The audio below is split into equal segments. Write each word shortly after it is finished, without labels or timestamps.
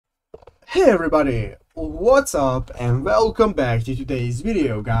Hey everybody, what's up and welcome back to today's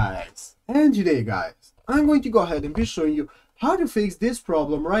video guys. And today guys, I'm going to go ahead and be showing you how to fix this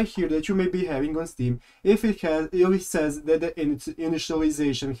problem right here that you may be having on Steam if it says that the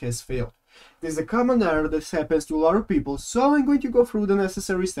initialization has failed. This is a common error that happens to a lot of people, so I'm going to go through the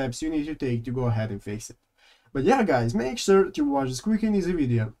necessary steps you need to take to go ahead and fix it. But yeah guys, make sure to watch this quick and easy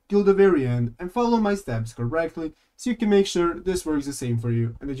video till the very end and follow my steps correctly so you can make sure this works the same for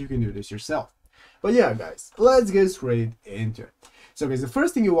you and that you can do this yourself. But yeah guys, let's get straight into it. So guys, the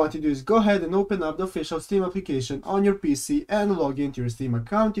first thing you want to do is go ahead and open up the official Steam application on your PC and log into your Steam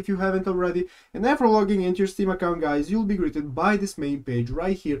account if you haven't already. And after logging into your Steam account guys, you'll be greeted by this main page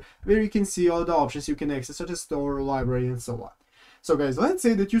right here where you can see all the options you can access such as store, library and so on. So guys, let's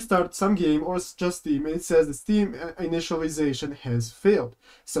say that you start some game or just Steam and it says the Steam initialization has failed.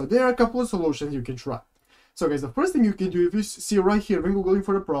 So there are a couple of solutions you can try. So guys, the first thing you can do, if you see right here when googling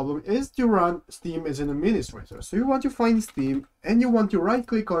for the problem, is to run Steam as an administrator. So you want to find Steam and you want to right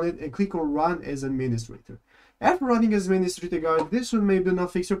click on it and click on run as administrator. After running as administrator guys, this will maybe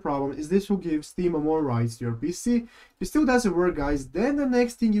not fix your problem, is this will give Steam more rights to your PC. If it still doesn't work guys, then the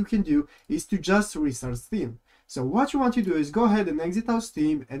next thing you can do is to just restart Steam. So what you want to do is go ahead and exit out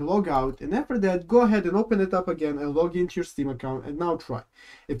Steam and log out, and after that go ahead and open it up again and log into your Steam account and now try.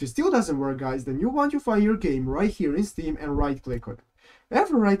 If it still doesn't work guys, then you want to find your game right here in Steam and right click on it.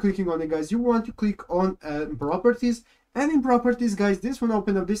 After right clicking on it guys, you want to click on properties, and in properties guys, this will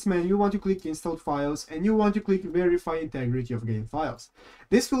open up this menu. You want to click installed files and you want to click verify integrity of game files.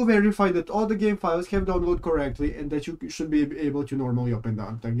 This will verify that all the game files have downloaded correctly and that you should be able to normally open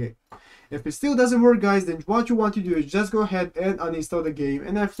the game. If it still doesn't work guys, then what you want to do is just go ahead and uninstall the game,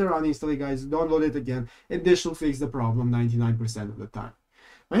 and after uninstalling guys, download it again, and this should fix the problem 99% of the time.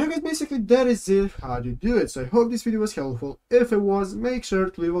 But yeah guys, basically that is it, how to do it. So I hope this video was helpful. If it was, make sure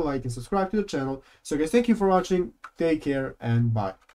to leave a like and subscribe to the channel. So guys, thank you for watching, take care and bye.